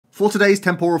For today's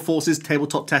Temporal Forces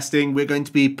tabletop testing, we're going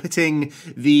to be pitting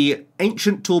the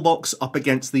Ancient Toolbox up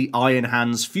against the Iron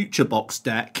Hands Future Box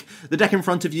deck. The deck in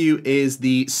front of you is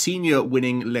the senior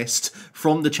winning list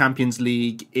from the Champions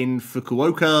League in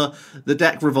Fukuoka. The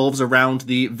deck revolves around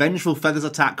the Vengeful Feathers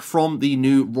attack from the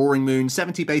new Roaring Moon,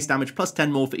 70 base damage plus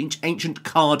 10 more for each ancient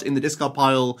card in the discard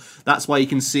pile. That's why you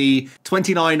can see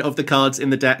 29 of the cards in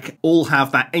the deck all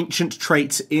have that ancient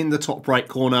trait in the top right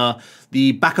corner.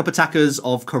 The backup attackers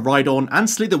of Koraidon and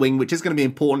Slitherwing, which is going to be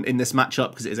important in this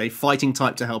matchup because it is a fighting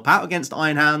type to help out against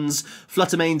Iron Hands.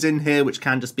 Fluttermane's in here, which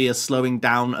can just be a slowing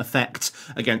down effect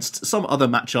against some other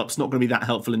matchups. Not going to be that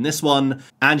helpful in this one.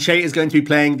 And Shay is going to be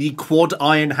playing the Quad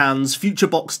Iron Hands Future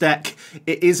Box deck.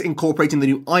 It is incorporating the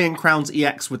new Iron Crowns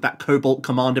EX with that Cobalt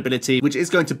Command ability, which is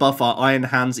going to buff our Iron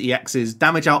Hands EX's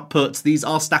damage output. These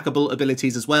are stackable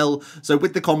abilities as well. So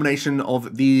with the combination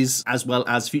of these as well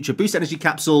as Future Boost Energy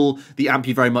Capsule, the amp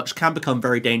you very much can become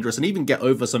very dangerous and even get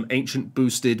over some ancient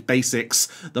boosted basics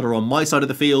that are on my side of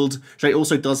the field. Shay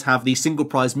also does have the single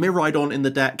prize Miraidon in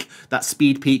the deck. That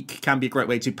speed peak can be a great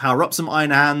way to power up some Iron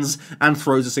Hands and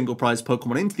throws a single prize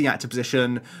Pokemon into the active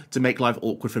position to make life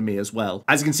awkward for me as well.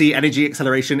 As you can see, Energy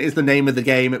Acceleration is the name of the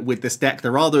game with this deck.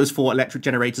 There are those 4 electric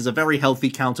generators, a very healthy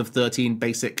count of 13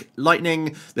 basic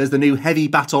lightning. There's the new Heavy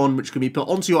Baton, which can be put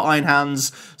onto your Iron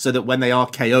Hands so that when they are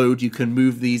KO'd, you can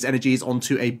move these energies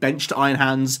onto a benched Iron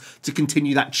Hands to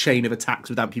continue that chain of attacks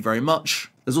with Thank you very much.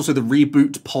 There's also the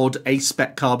Reboot Pod Ace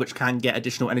Spec card, which can get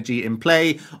additional energy in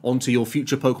play onto your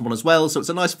future Pokemon as well. So it's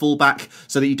a nice fallback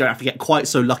so that you don't have to get quite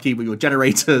so lucky with your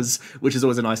generators, which is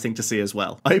always a nice thing to see as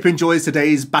well. I hope you enjoyed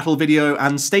today's battle video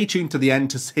and stay tuned to the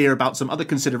end to hear about some other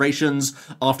considerations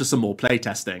after some more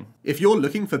playtesting. If you're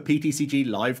looking for PTCG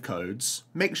live codes,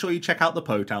 make sure you check out the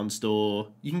Potown store.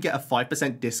 You can get a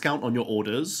 5% discount on your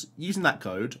orders using that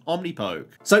code OmniPoke.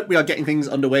 So we are getting things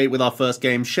underway with our first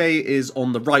game. Shay is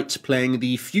on the right playing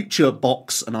the Future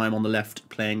Box, and I'm on the left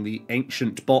playing the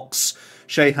Ancient Box.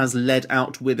 Shay has led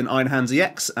out with an Iron Hands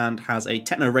EX and has a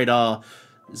Techno Radar.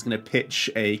 Is going to pitch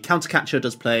a Counter Catcher,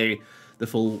 does play the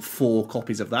full 4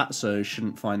 copies of that, so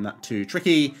shouldn't find that too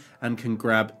tricky, and can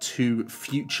grab 2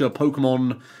 future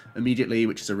Pokemon immediately,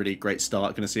 which is a really great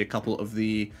start. Going to see a couple of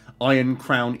the Iron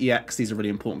Crown EX. These are really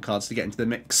important cards to get into the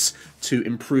mix to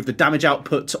improve the damage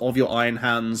output of your Iron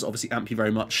Hands. Obviously, Amp you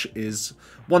very much is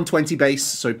 120 base,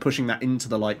 so pushing that into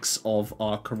the likes of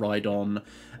our Koraidon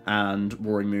and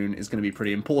Roaring Moon is going to be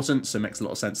pretty important, so it makes a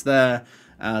lot of sense there.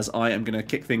 As I am going to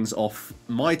kick things off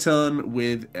my turn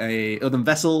with a Earthen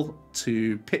Vessel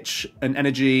to pitch an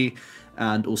energy,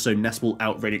 and also Nestball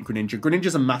out Radiant Greninja.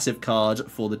 Greninja's a massive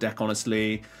card for the deck,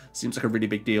 honestly. Seems like a really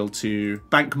big deal to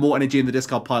bank more energy in the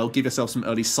discard pile, give yourself some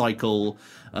early cycle,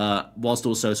 whilst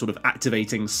also sort of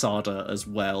activating Sada as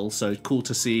well. So cool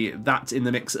to see that in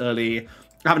the mix early.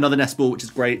 I have another Nestball, which is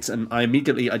great, and I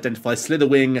immediately identify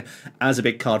Slitherwing as a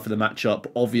big card for the matchup.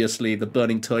 Obviously, the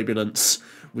Burning Turbulence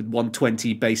with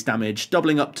 120 base damage,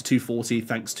 doubling up to 240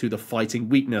 thanks to the fighting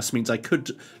weakness, means I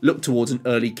could look towards an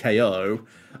early KO.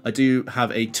 I do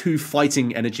have a 2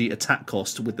 fighting energy attack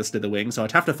cost with the Slitherwing, so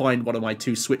I'd have to find one of my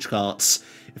 2 switch cards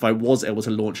if I was able to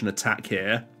launch an attack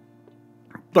here.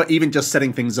 But even just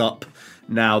setting things up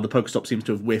now, the Pokestop seems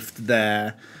to have whiffed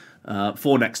there.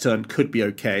 For next turn could be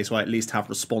okay, so I at least have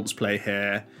response play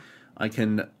here. I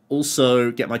can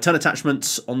also get my turn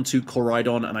attachments onto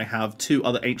Koraidon, and I have 2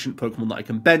 other ancient Pokemon that I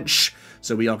can bench,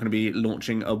 so we are going to be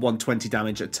launching a 120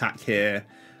 damage attack here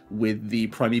with the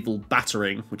Primeval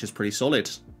Battering, which is pretty solid.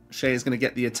 Shay is going to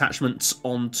get the attachments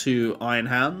onto Iron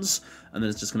Hands, and then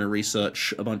it's just going to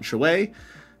research a bunch away,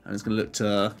 and it's going to look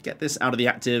to get this out of the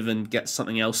active and get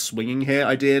something else swinging here,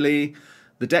 ideally.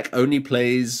 The deck only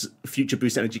plays Future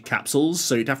Boost Energy Capsules,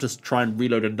 so you'd have to try and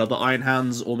reload another Iron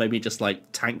Hands, or maybe just like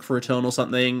tank for a turn or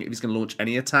something if he's going to launch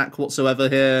any attack whatsoever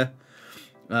here.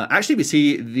 Actually, we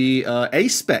see the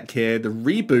Ace Spec here, the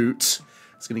Reboot.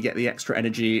 It's going to get the extra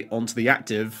energy onto the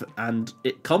active, and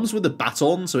it comes with a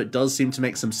baton, so it does seem to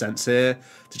make some sense here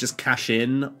to just cash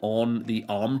in on the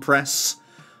arm press.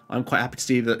 I'm quite happy to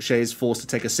see that Shay's forced to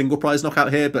take a single prize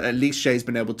knockout here, but at least Shay's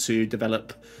been able to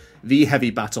develop the Heavy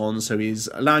Baton, so he's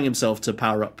allowing himself to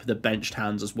power up the benched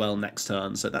hands as well next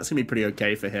turn, so that's going to be pretty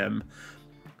okay for him.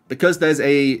 Because there's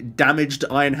a damaged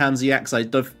Iron Hands EX, I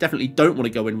definitely don't want to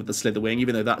go in with the Slitherwing,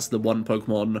 even though that's the one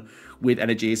Pokemon with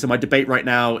energy. So my debate right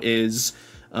now is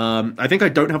I think I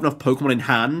don't have enough Pokemon in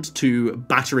hand to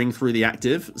battering through the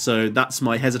active, so that's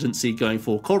my hesitancy going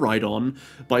for Koraidon.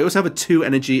 But I also have a 2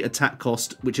 energy attack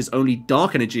cost, which is only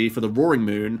Dark Energy for the Roaring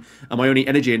Moon, and my only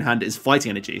energy in hand is Fighting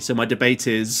Energy. So my debate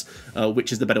is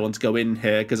which is the better one to go in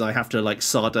here, because I have to like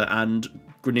Sada and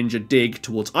Greninja dig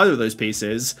towards either of those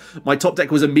pieces. My top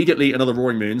deck was immediately another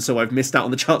Roaring Moon, so I've missed out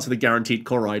on the chance of the guaranteed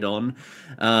Koraidon.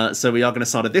 So we are going to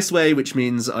Sada this way, which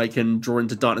means I can draw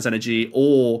into Darkness Energy,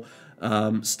 or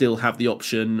still have the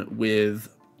option with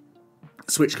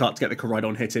Switch Card to get the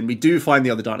Koraidon hit in. We do find the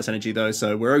other Darkness Energy though,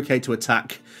 so we're okay to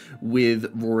attack with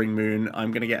Roaring Moon.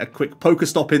 I'm going to get a quick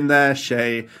Pokestop in there.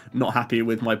 Shay not happy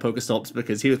with my Pokestops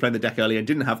because he was playing the deck earlier and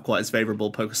didn't have quite as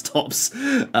favourable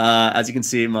Pokestops. As you can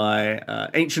see, my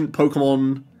Ancient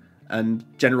Pokemon and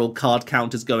general card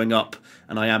count is going up,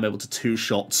 and I am able to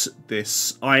 2-shot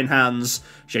this Iron Hands.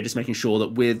 Shay just making sure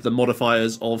that with the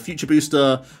modifiers of Future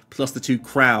Booster plus the 2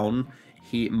 Crown,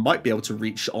 he might be able to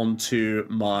reach onto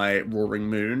my Roaring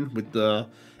Moon. With the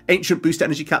Ancient Booster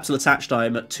Energy Capsule attached, I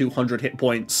am at 200 hit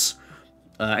points,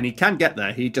 and he can get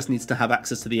there. He just needs to have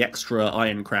access to the extra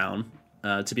Iron Crown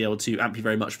to be able to amp you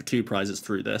very much for 2 prizes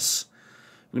through this.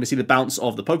 We're going to see the bounce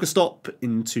of the Pokestop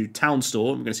into Town Store.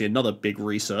 We're going to see another big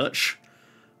research.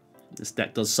 This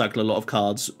deck does cycle a lot of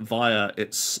cards via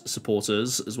its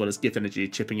supporters, as well as Gift Energy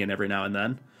chipping in every now and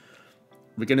then.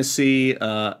 We're going to see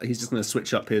he's just going to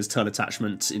switch up his turn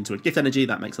attachment into a Gift Energy.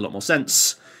 That makes a lot more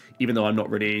sense. Even though I'm not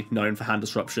really known for hand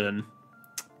disruption,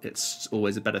 it's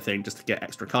always a better thing just to get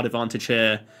extra card advantage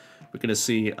here. We're going to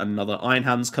see another Iron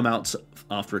Hands come out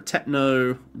after a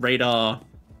Techno, Radar,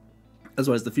 as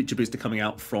well as the Future Booster coming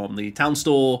out from the Town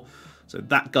Store. So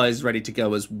that guy's ready to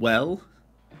go as well.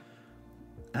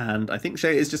 And I think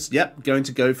Shay is just, yep, going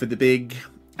to go for the big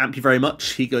amp you very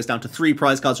much. He goes down to 3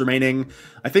 prize cards remaining.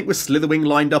 I think with Slitherwing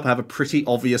lined up, I have a pretty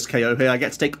obvious KO here. I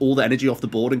get to take all the energy off the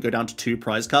board and go down to 2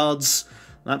 prize cards.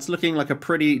 That's looking like a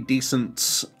pretty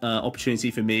decent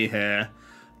opportunity for me here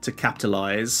to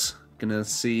capitalize. Gonna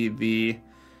see the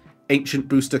Ancient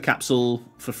Booster Capsule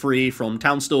for free from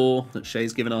Town Store that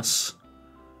Shay's given us.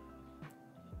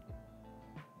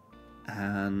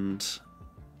 And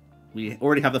we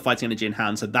already have the Fighting Energy in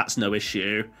hand, so that's no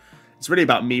issue. It's really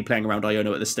about me playing around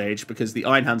Iono at this stage, because the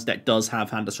Iron Hands deck does have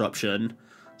hand disruption,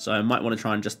 so I might want to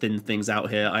try and just thin things out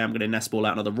here. I am going to Nest Ball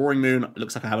out another Roaring Moon. It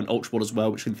looks like I have an Ultra Ball as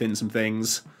well, which can thin some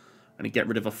things. I'm going to get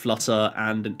rid of a Flutter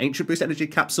and an Ancient Boost Energy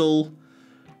Capsule.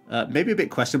 Maybe a bit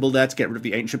questionable there to get rid of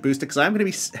the Ancient Booster, because I am going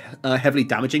to be heavily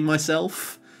damaging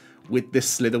myself with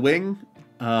this Slitherwing.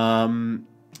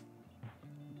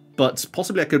 But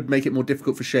possibly I could make it more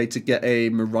difficult for Shay to get a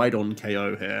Miraidon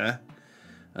KO here,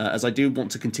 as I do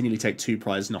want to continually take 2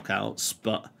 prize knockouts.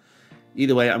 But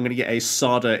either way, I'm going to get a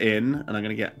Sada in, and I'm going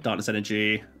to get Darkness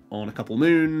Energy on a couple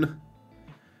Moon.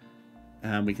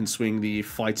 And we can swing the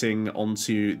Fighting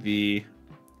onto the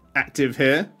active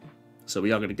here. So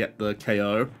we are going to get the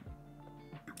KO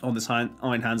on this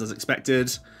Iron Hands as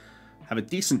expected. Have a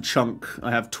decent chunk.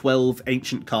 I have 12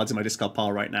 Ancient cards in my discard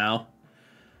pile right now.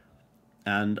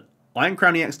 And Iron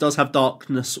Crown EX does have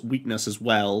Darkness Weakness as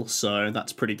well, so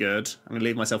that's pretty good. I'm going to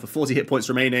leave myself with 40 hit points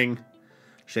remaining.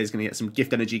 Shay's going to get some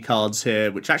Gift Energy cards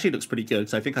here, which actually looks pretty good,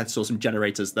 because I think I saw some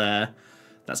generators there.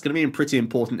 That's going to be pretty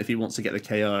important if he wants to get the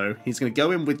KO. He's going to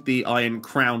go in with the Iron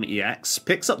Crown EX,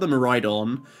 picks up the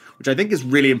Miraidon, which I think is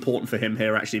really important for him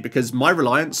here, actually, because my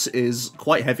reliance is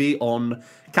quite heavy on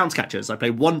counter catchers. I play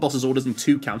 1 Boss's Orders and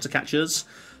 2 counter catchers,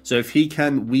 so if he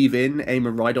can weave in a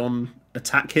Miraidon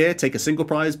attack here, take a single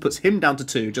prize, puts him down to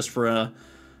 2 just for a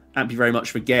amp you very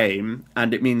much for game,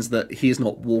 and it means that he's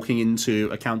not walking into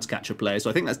a counter catcher play. So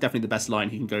I think that's definitely the best line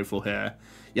he can go for here.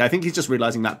 Yeah, I think he's just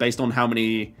realizing that based on how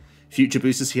many future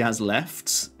boosters he has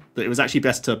left, that it was actually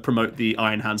best to promote the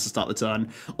Iron Hands to start the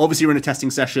turn. Obviously, we're in a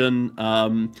testing session,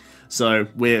 so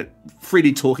we're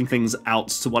freely talking things out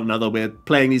to one another. We're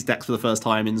playing these decks for the first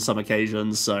time in some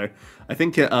occasions, so I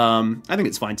think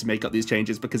it's fine to make up these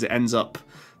changes, because it ends up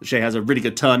that Shay has a really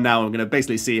good turn now. I'm going to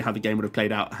basically see how the game would have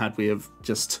played out had we have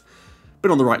just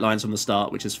been on the right lines from the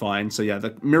start, which is fine. So yeah,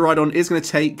 the Miraidon is going to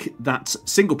take that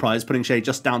single prize, putting Shay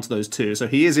just down to those 2. So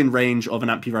he is in range of an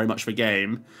amp you very much for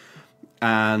game.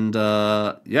 And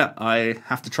yeah, I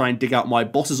have to try and dig out my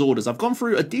Boss's Orders. I've gone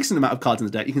through a decent amount of cards in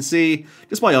the deck. You can see,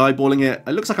 just by eyeballing it,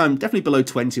 it looks like I'm definitely below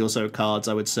 20 or so cards,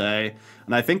 I would say.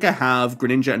 And I think I have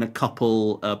Greninja and a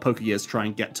couple Pokegears to try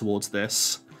and get towards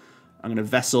this. I'm going to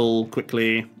Vessel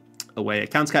quickly away a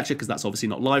Counter Catcher, because that's obviously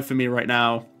not live for me right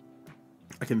now.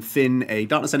 I can thin a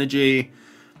Darkness Energy,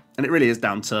 and it really is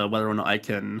down to whether or not I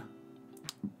can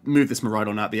move this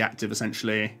Miraidon out the active,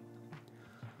 essentially.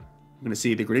 I'm going to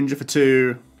see the Greninja for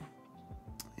 2.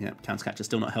 Yeah, Countercatcher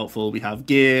still not helpful. We have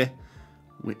Gear,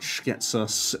 which gets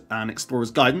us an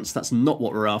Explorer's Guidance. That's not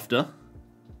what we're after.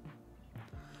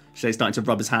 Shay's starting to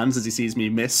rub his hands as he sees me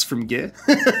miss from Gear.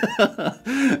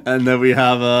 And then we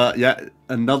have, yeah,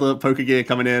 another Poker Gear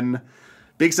coming in.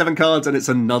 Big 7 cards, and it's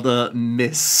another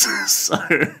miss. So,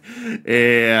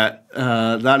 yeah,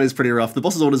 that is pretty rough. The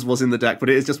Boss's Orders was in the deck,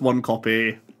 but it is just one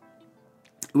copy,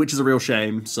 which is a real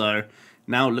shame. So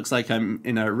now it looks like I'm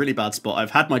in a really bad spot. I've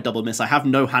had my double miss. I have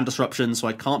no hand disruption, so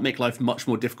I can't make life much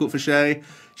more difficult for Shay.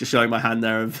 Just showing my hand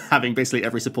there of having basically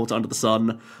every supporter under the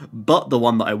sun, but the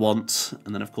one that I want.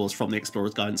 And then, of course, from the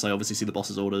Explorer's Guidance, I obviously see the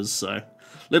Boss's Orders. So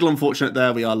little unfortunate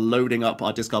there. We are loading up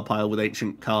our discard pile with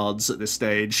ancient cards at this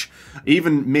stage.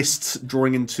 Even missed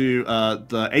drawing into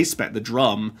the Ace Spec, the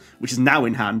drum, which is now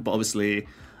in hand, but obviously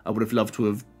I would have loved to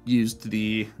have used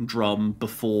the drum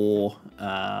before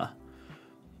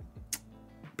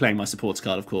playing my supports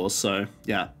card, of course. So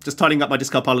yeah, just tidying up my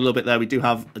discard pile a little bit there. We do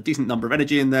have a decent number of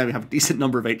energy in there. We have a decent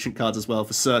number of ancient cards as well,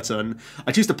 for certain.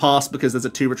 I choose to pass because there's a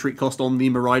 2 retreat cost on the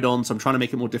Miraidon, so I'm trying to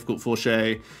make it more difficult for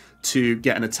Shay to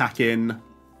get an attack in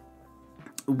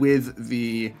with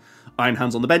the Iron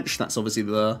Hands on the bench. That's obviously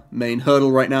the main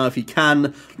hurdle right now. If he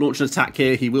can launch an attack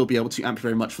here, he will be able to amp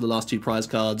very much for the last 2 prize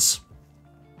cards.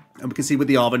 And we can see with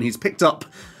the Arven, he's picked up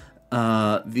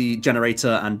the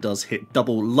generator and does hit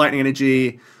double lightning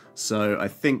energy. So I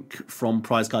think from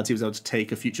prize cards he was able to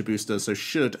take a future booster, so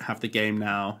should have the game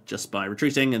now just by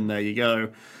retreating, and there you go.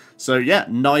 So yeah,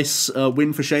 nice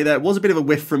win for Shay there. It was a bit of a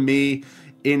whiff from me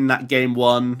in that game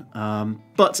 1,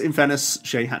 but in fairness,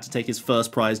 Shay had to take his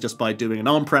first prize just by doing an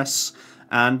arm press,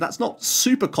 and that's not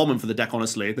super common for the deck,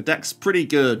 honestly. The deck's pretty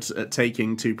good at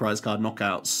taking 2 prize card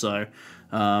knockouts, so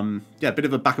yeah, a bit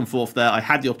of a back and forth there. I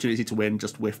had the opportunity to win,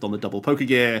 just whiffed on the double Poker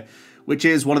Gear, which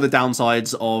is one of the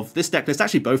downsides of this deck list.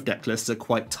 Actually, both deck lists are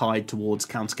quite tied towards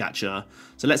Countercatcher.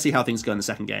 So let's see how things go in the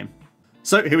second game.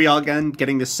 So here we are again,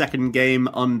 getting the second game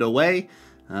underway.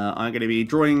 I'm going to be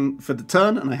drawing for the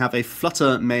turn, and I have a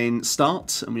Flutter main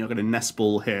start, and we are going to Nest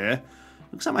Ball here.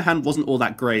 Looks like my hand wasn't all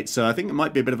that great, so I think it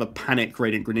might be a bit of a panic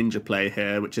Radiant Greninja play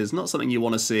here, which is not something you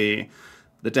want to see.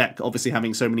 The deck, obviously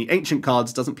having so many ancient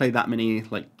cards, doesn't play that many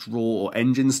like draw or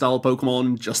engine style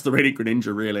Pokemon, just the Radiant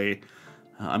Greninja really.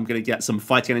 I'm going to get some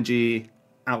fighting energy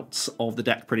out of the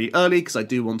deck pretty early, because I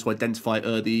do want to identify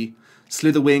the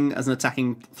Slitherwing as an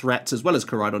attacking threat, as well as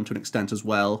Koraidon to an extent as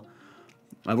well.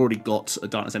 I've already got a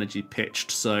Darkness Energy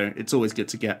pitched, so it's always good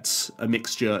to get a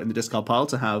mixture in the discard pile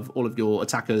to have all of your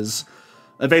attackers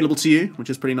available to you, which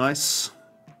is pretty nice.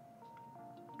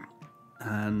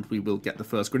 And we will get the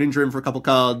first Greninja in for a couple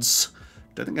cards.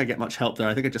 Don't think I get much help there.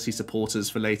 I think I just see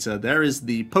supporters for later. There is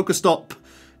the Pokestop.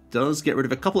 Does get rid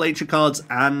of a couple ancient cards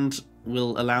and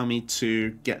will allow me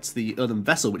to get the Earthen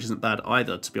Vessel, which isn't bad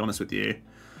either, to be honest with you.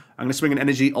 I'm going to swing an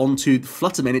energy onto the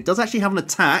Fluttermane. It does actually have an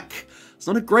attack. It's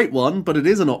not a great one, but it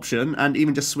is an option. And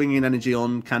even just swinging an energy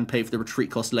on can pay for the retreat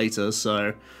cost later,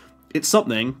 so it's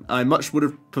something. I much would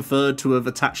have preferred to have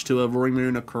attached to a Roaring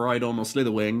Moon, a Koraidon, or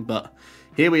Slitherwing, but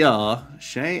here we are.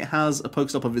 Shay has a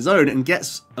Pokestop of his own and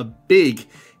gets a big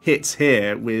hit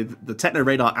here with the Techno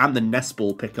Radar and the Nest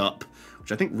Ball pickup,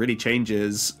 which I think really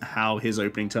changes how his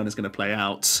opening turn is going to play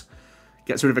out.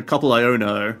 Gets rid of a couple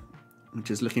Iono,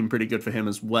 which is looking pretty good for him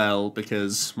as well,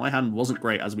 because my hand wasn't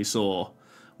great, as we saw.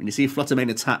 When you see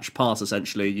Fluttermane attach pass,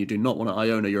 essentially, you do not want to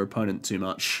Iono your opponent too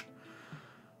much.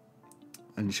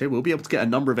 And Shay will be able to get a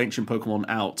number of ancient Pokemon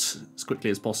out as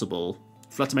quickly as possible.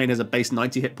 Fluttermane has a base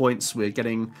 90 hit points. We're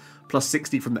getting plus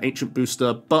 60 from the ancient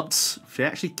booster, but Shay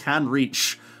actually can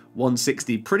reach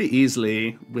 160 pretty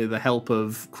easily with the help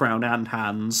of Crown and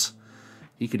Hands.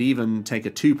 He could even take a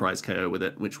 2 prize KO with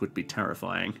it, which would be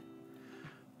terrifying.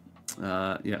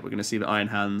 Yeah, we're going to see the Iron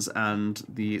Hands and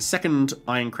the second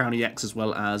Iron Crown EX, as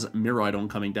well as Miraidon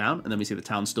coming down. And then we see the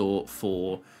Town Store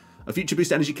for a Future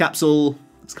Boost Energy Capsule.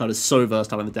 This card is so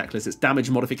versatile in the deck list. It's damage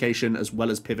modification as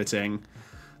well as pivoting.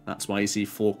 That's why you see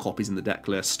 4 copies in the deck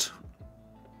list.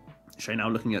 Shay now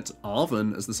looking at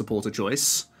Arven as the supporter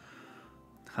choice.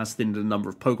 Has thinned a number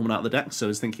of Pokemon out of the deck, so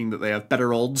is thinking that they have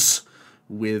better odds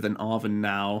with an Arven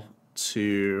now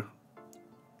to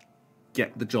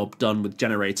get the job done with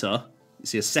Generator. You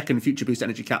see a second Future Boost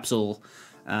Energy Capsule,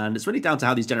 and it's really down to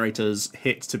how these generators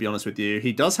hit, to be honest with you.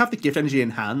 He does have the Gift Energy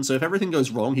in hand, so if everything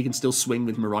goes wrong, he can still swing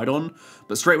with Miraidon,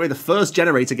 but straight away the first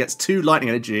generator gets 2 Lightning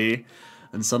Energy,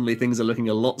 and suddenly things are looking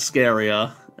a lot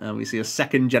scarier. And we see a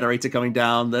second generator coming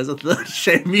down. There's a third.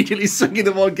 Shay immediately swinging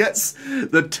them on, gets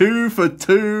the 2 for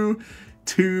 2.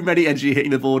 Too many energy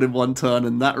hitting the board in one turn,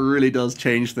 and that really does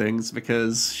change things,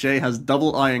 because Shay has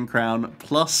double Iron Crown,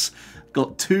 plus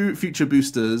got 2 future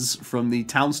boosters from the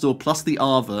Town Store, plus the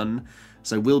Arven,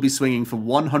 So we'll be swinging for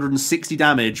 160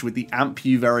 damage with the Amp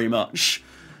You Very Much.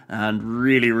 And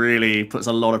really, really puts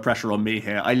a lot of pressure on me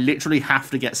here. I literally have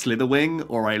to get Slitherwing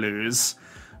or I lose.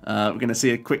 We're going to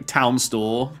see a quick Town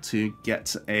Store to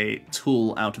get a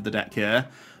tool out of the deck here.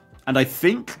 And I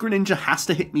think Greninja has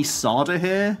to hit me Sada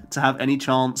here to have any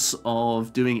chance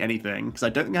of doing anything. Because I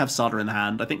don't think I have Sada in the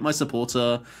hand. I think my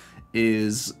supporter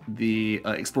is the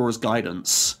Explorer's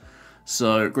Guidance.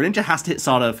 So Greninja has to hit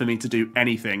Sada for me to do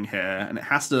anything here. And it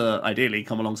has to, ideally,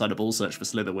 come alongside a Ball Search for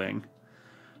Slitherwing.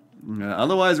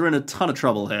 Otherwise, we're in a ton of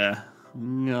trouble here.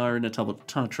 We are in a ton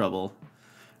of trouble.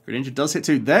 Greninja does hit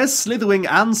 2. There's Slitherwing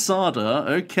and Sada.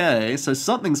 Okay, so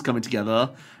something's coming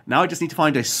together. Now I just need to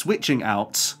find a switching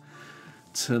out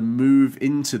to move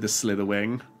into the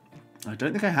Slitherwing. I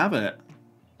don't think I have it.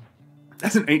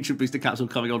 There's an Ancient Booster Capsule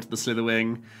coming onto the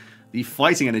Slitherwing. The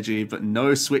Fighting Energy, but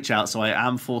no switch out, so I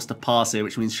am forced to pass here,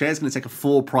 which means Shay's going to take a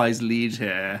 4-prize lead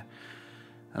here.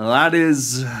 That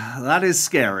is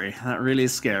scary. That really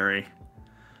is scary.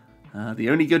 The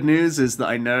only good news is that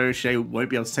I know Shay won't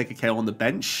be able to take a KO on the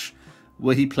bench.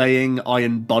 Were he playing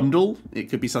Iron Bundle, it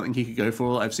could be something he could go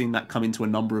for. I've seen that come into a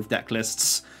number of deck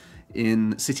lists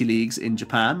in City Leagues in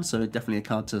Japan, so definitely a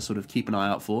card to sort of keep an eye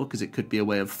out for, because it could be a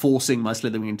way of forcing my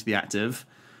Slitherwing into the active.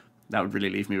 That would really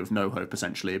leave me with no hope,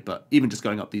 essentially, but even just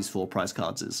going up these 4 prize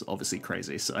cards is obviously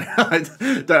crazy, so I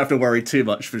don't have to worry too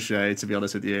much for Shay, to be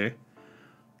honest with you.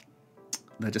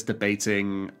 They're just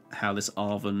debating how this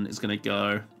Arven is going to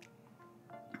go.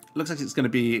 Looks like it's going to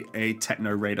be a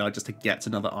Techno Radar just to get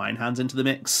another Iron Hands into the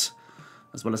mix,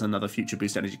 as well as another Future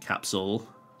Boost Energy Capsule.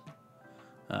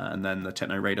 And then the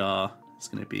Techno Radar is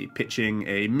going to be pitching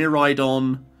a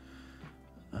Miraidon.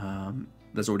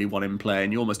 There's already one in play,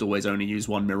 and you almost always only use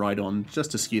one Miraidon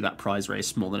just to skew that prize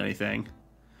race more than anything.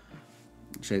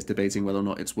 Shay's debating whether or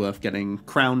not it's worth getting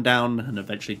Crown down, and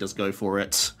eventually does go for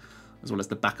it, as well as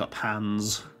the backup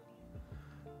hands.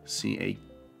 See a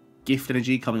Gift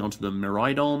Energy coming onto the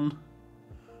Miraidon.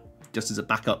 Just as a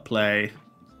backup play,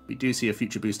 we do see a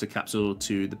Future Booster Capsule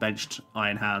to the benched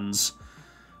Iron Hands.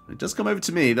 It does come over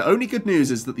to me. The only good news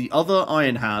is that the other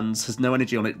Iron Hands has no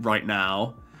energy on it right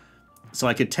now. So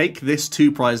I could take this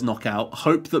 2-prize knockout,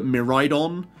 hope that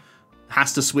Miraidon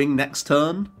has to swing next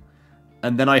turn,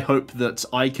 and then I hope that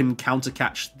I can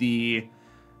counter-catch the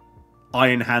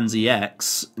Iron Hands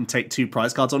EX and take 2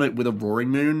 prize cards on it with a Roaring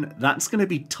Moon. That's going to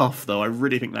be tough, though. I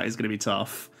really think that is going to be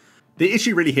tough. The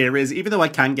issue really here is, even though I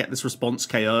can get this response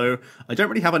KO, I don't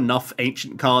really have enough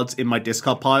Ancient cards in my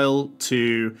discard pile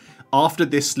to, after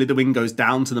this Slitherwing goes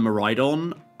down to the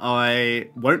Miraidon, I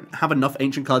won't have enough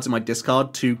Ancient cards in my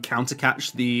discard to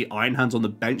counter-catch the Iron Hands on the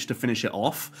bench to finish it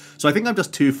off. So I think I'm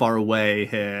just too far away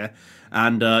here.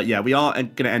 And yeah, we are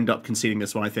going to end up conceding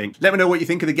this one, I think. Let me know what you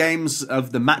think of the games,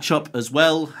 of the matchup as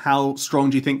well. How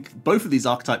strong do you think both of these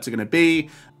archetypes are going to be?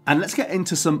 And let's get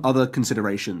into some other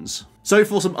considerations. So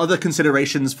for some other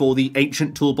considerations for the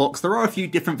Ancient Toolbox, there are a few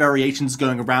different variations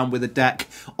going around with the deck.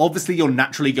 Obviously, you're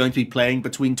naturally going to be playing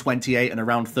between 28 and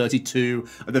around 32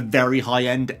 of the very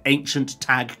high-end Ancient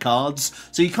tag cards,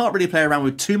 so you can't really play around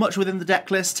with too much within the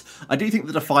deck list. I do think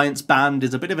the Defiance Band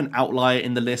is a bit of an outlier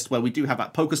in the list, where we do have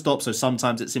that Pokestop, so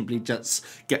sometimes it simply just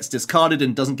gets discarded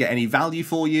and doesn't get any value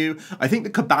for you. I think the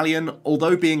Cobalion,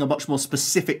 although being a much more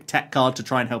specific tech card to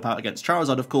try and help out against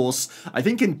Charizard, of course, I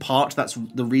think in part that's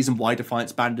the reason why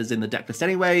Defiance Band is in the deck list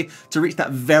anyway, to reach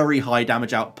that very high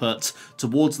damage output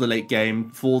towards the late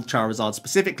game for Charizard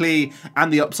specifically.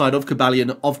 And the upside of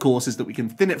Cobalion, of course, is that we can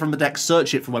thin it from the deck,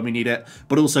 search it for when we need it,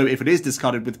 but also if it is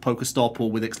discarded with Pokestop or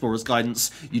with Explorer's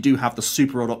Guidance, you do have the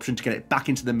super odd option to get it back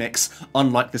into the mix,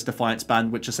 unlike this Defiance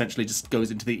Band, which essentially just goes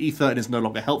into the ether and is no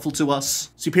longer helpful to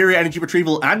us. Superior Energy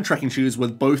Retrieval and Trekking Shoes were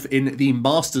both in the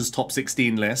Masters top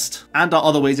 16 list, and are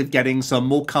other ways of getting some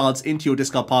more cards into your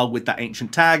discard pile with that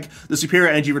Ancient tag. The Superior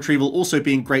Energy Retrieval also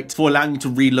being great for allowing you to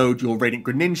reload your Radiant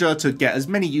Greninja to get as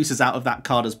many uses out of that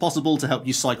card as possible to help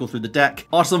you cycle through the deck.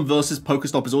 Artisan versus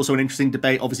Pokestop is also an interesting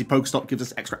debate. Obviously, Pokestop gives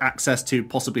us extra access to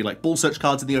possibly like Ball Search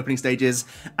cards in the opening stages,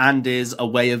 and is a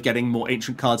way of getting more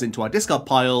Ancient cards into our discard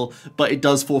pile, but it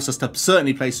does force us to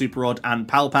certainly play Super Rod and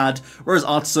Palpad, whereas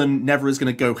Artisan never is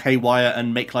going to go haywire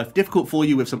and make life difficult for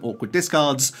you with some awkward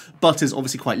discards, but is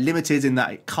obviously quite limited in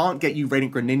that it can't get you Radiant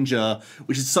Radiant Greninja,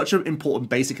 which is such an important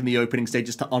basic in the opening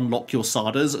stages to unlock your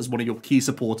Sadas as one of your key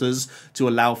supporters to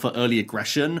allow for early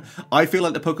aggression. I feel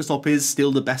like the Pokestop is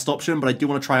still the best option, but I do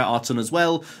want to try out Arton as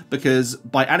well, because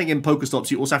by adding in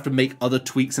Pokestops, you also have to make other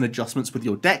tweaks and adjustments with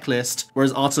your deck list,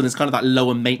 whereas Arton is kind of that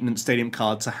lower maintenance stadium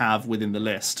card to have within the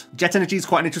list. Jet Energy is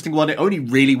quite an interesting one. It only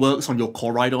really works on your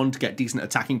Koraidon to get decent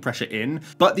attacking pressure in,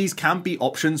 but these can be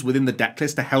options within the deck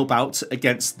list to help out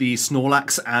against the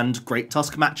Snorlax and Great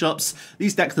Tusk matchups.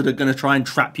 These decks that are going to try and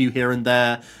trap you here and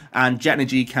there, and Jet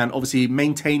Energy can obviously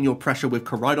maintain your pressure with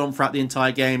Koraidon throughout the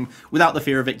entire game without the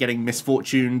fear of it getting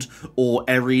misfortuned or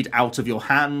erried out of your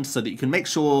hand, so that you can make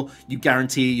sure you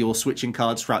guarantee your switching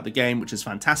cards throughout the game, which is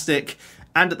fantastic.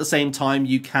 And at the same time,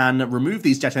 you can remove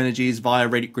these Jet Energies via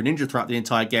Radiant Greninja throughout the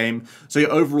entire game, so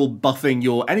you're overall buffing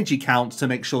your energy count to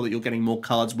make sure that you're getting more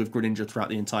cards with Greninja throughout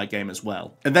the entire game as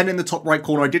well. And then in the top right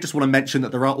corner, I did just want to mention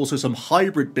that there are also some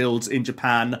hybrid builds in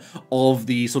Japan of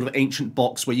the sort of ancient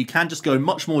box, where you can just go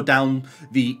much more down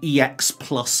the EX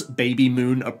plus Baby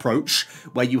Moon approach,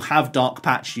 where you have Dark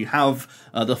Patch, you have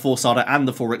the 4 Sada and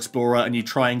the 4 Explorer, and you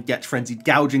try and get Frenzied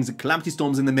Gougings and Calamity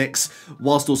Storms in the mix,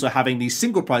 whilst also having the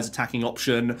single prize attacking option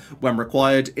when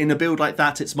required. In a build like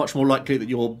that, it's much more likely that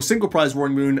your single prize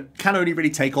Roaring Moon can only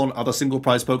really take on other single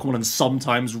prize Pokemon and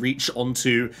sometimes reach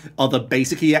onto other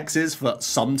basic EXs for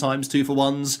sometimes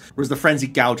 2-for-1s, whereas the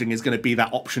Frenzied Gouging is going to be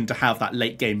that option to have that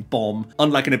late game bomb,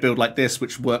 unlike in a build like this,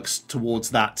 which works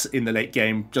towards that in the late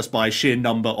game just by sheer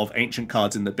number of ancient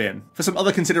cards in the bin. For some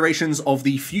other considerations of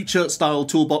the future style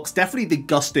toolbox, definitely the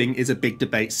Gusting is a big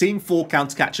debate. Seeing 4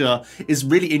 Countercatcher is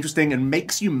really interesting and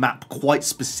makes you map quite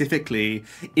specifically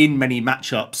in many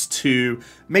matchups to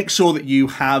make sure that you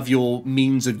have your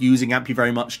means of using Ampy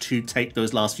very much to take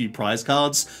those last few prize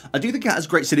cards. I do think it has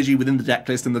great synergy within the deck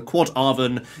list, and the Quad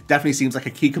Arven definitely seems like a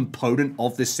key component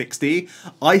of this 60.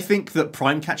 I think that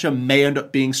Prime Catcher may end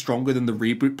up being stronger than the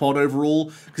Reboot Pod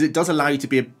overall, because it does allow you to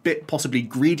be a bit possibly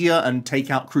greedier and take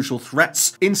out crucial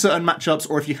threats in certain matchups,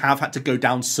 or if you have had to go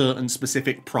down certain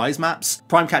specific prize maps.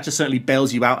 Prime Catcher certainly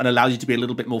bails you out and allows you to be a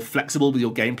little bit more flexible with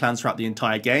your game plans throughout the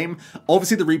entire game.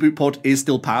 Obviously, the Reboot Pod is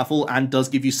still powerful and does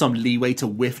give you some leeway to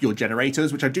whiff your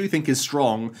generators, which I do think is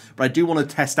strong, but I do want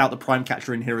to test out the Prime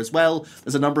Catcher in here as well.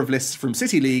 There's a number of lists from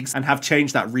City Leagues and have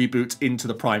changed that Reboot into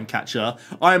the Prime Catcher.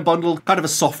 Iron Bundle, kind of a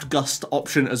soft gust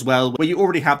option as well, where you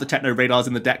already have the Techno Radars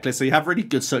in the deck list, so you have really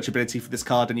good searchability for this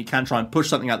card and you can try and push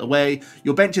something out the way.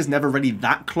 Your bench is never really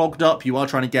that clogged up. You are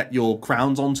trying to get your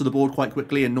crowns onto the board quite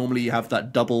quickly, and normally you have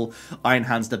that double Iron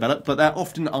Hands developed, but there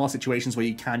often are situations where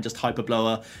you can just Hyper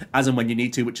Blower as and when you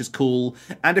need to, which is cool.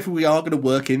 And if we are going to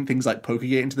work in things like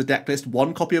Pokegear into the deck list,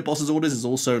 1 copy of Boss's Orders is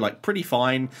also like pretty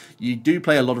fine. You do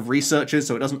play a lot of Researchers,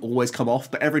 so it doesn't always come off,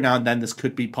 but every now and then this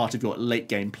could be part of your late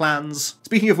game plans.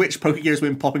 Speaking of which, Pokegear has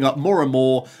been popping up more and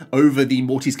more over the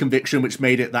Morty's Conviction, which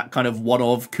made it that kind of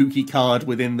one-of kooky card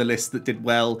within the list that did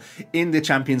well in the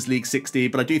Champions League 60,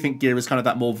 but I do think Gear is kind of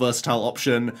that more versatile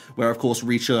option, where of course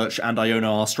Research and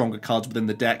Iona are stronger cards within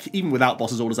the deck. Even without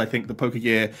Boss's Orders, I think the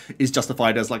Pokegear is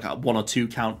justified as like a 1 or 2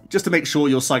 count, just to make sure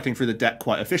you're cycling through the deck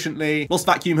quite efficiently. Whilst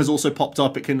Vacuum has also popped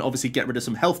up, it can obviously get rid of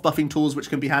some health buffing tools, which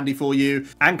can be handy for you,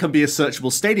 and can be a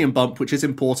searchable stadium bump, which is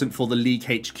important for the League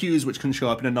HQs, which can show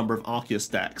up in a number of Arceus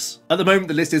decks. At the moment,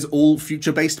 the list is all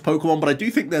future-based Pokemon, but I do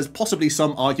think there's possibly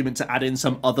some argument to add in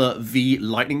some other V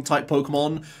Lightning type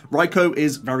Pokemon. Raikou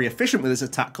is very efficient with his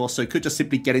attack cost, so could just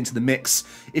simply get into the mix.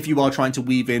 If you are trying to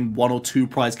weave in 1 or 2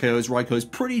 prize KOs, Raikou is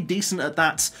pretty decent at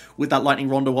that with that Lightning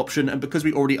Rondo option, and because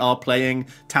we already are playing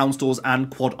Town Stores and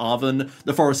Quad Arven,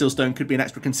 the Forest Seal Stone could be an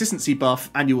extra consistency buff,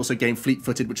 and you also gain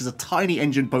Fleet-Footed, which is a tiny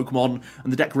engine Pokemon,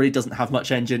 and the deck really doesn't have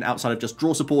much engine outside of just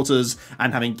draw supporters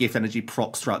and having gift energy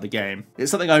procs throughout the game.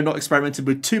 It's something I've not experimented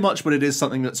with too much, but it is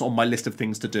something that's on my list of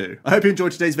things to do. I hope you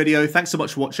enjoyed today's video. Thanks so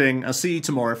much for watching. I'll see you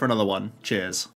tomorrow for another one. Cheers.